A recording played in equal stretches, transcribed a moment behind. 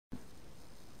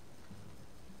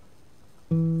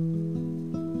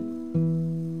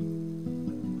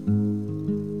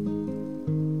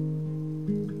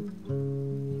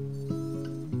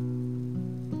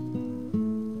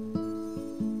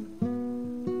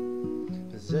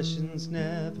Possessions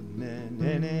never meant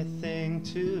anything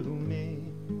to me,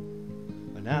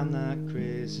 but I'm not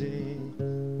crazy.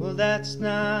 Well, that's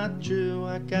not true.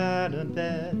 I got a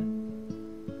bed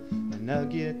and a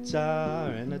guitar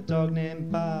and a dog named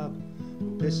Bob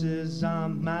who pisses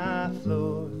on my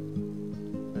floor.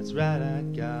 That's right, I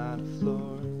got a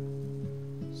floor.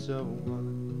 So what?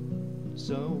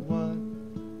 So what?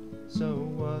 So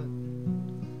what?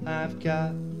 I've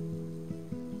got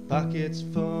pockets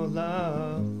full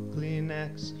of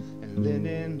Kleenex and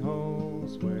linen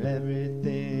holes where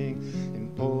everything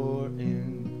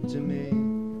important to me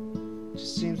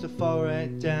just seems to fall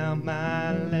right down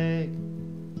my leg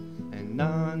and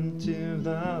onto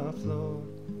the floor.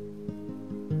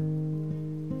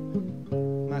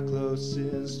 My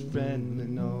closest friend,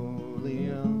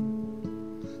 Linoleum,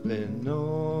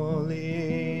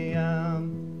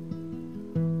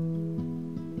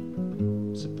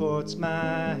 supports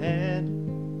my head,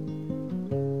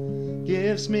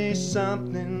 gives me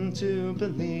something to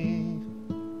believe.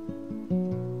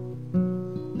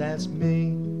 That's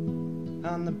me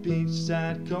on the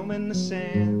beachside combing the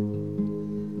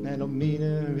sand, metal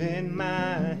meter in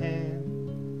my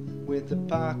hand with a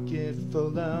pocket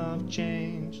full of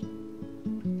change.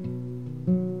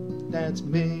 That's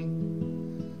me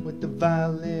with the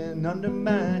violin under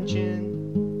my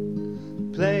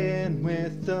chin, playing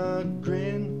with a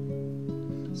grin,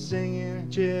 singing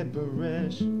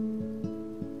gibberish.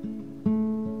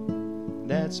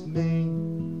 That's me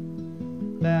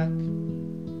back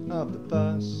of the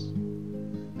bus.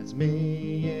 That's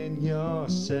me in your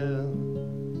cell.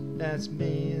 That's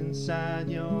me inside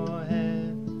your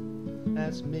head.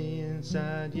 That's me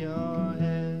inside your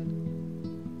head.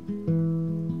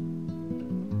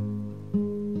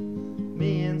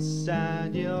 Me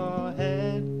inside your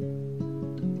head.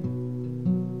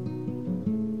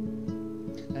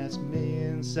 That's me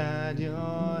inside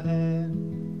your head.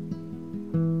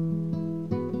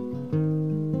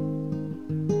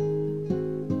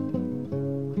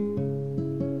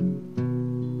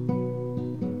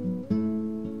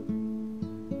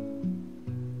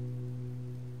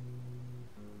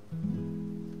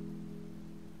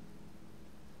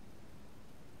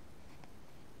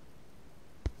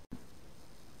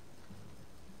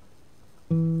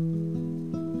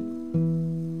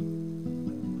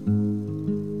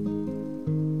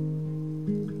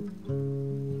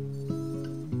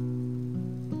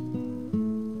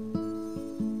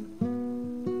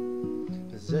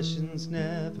 Possessions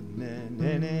never meant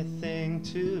anything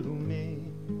to me,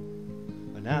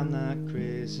 but I'm not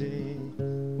crazy.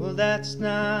 Well, that's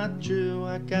not true.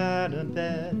 I got a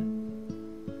bed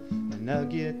and a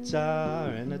guitar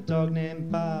and a dog named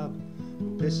Bob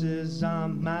who pisses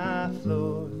on my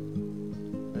floor.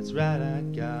 That's right, I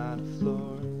got a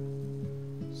floor.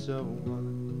 So what?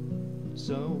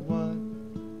 So what?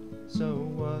 So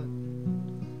what?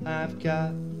 I've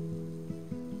got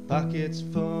pockets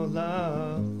full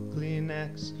of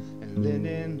Kleenex and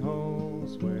linen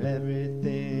holes where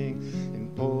everything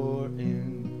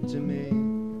important to me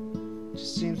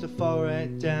just seems to fall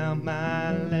right down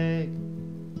my leg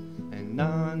and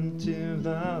onto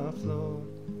the floor.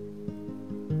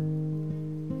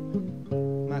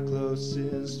 My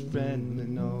closest friend,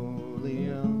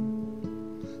 Linoleum,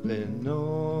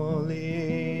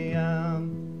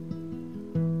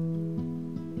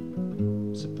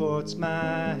 supports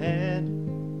my head,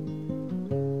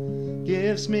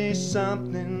 gives me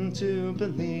something to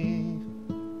believe.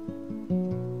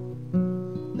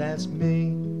 That's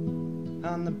me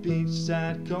on the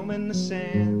beachside combing the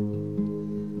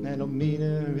sand, metal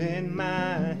meter in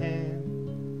my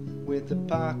hand with a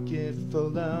pocket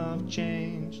full of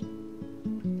change.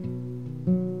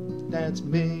 That's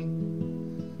me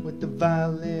with the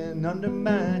violin under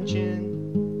my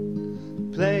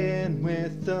chin, playing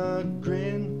with a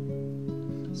grin,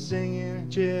 singing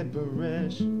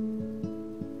gibberish.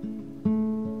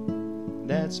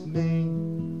 That's me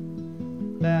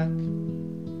back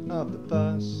of the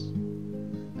bus.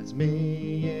 That's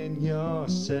me in your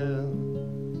cell.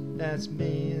 That's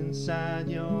me inside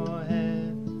your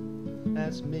head.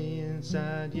 That's me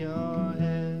inside your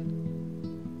head.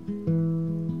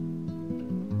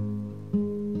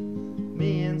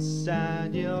 Me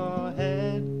inside your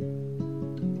head.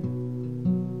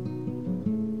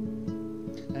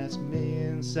 That's me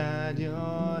inside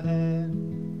your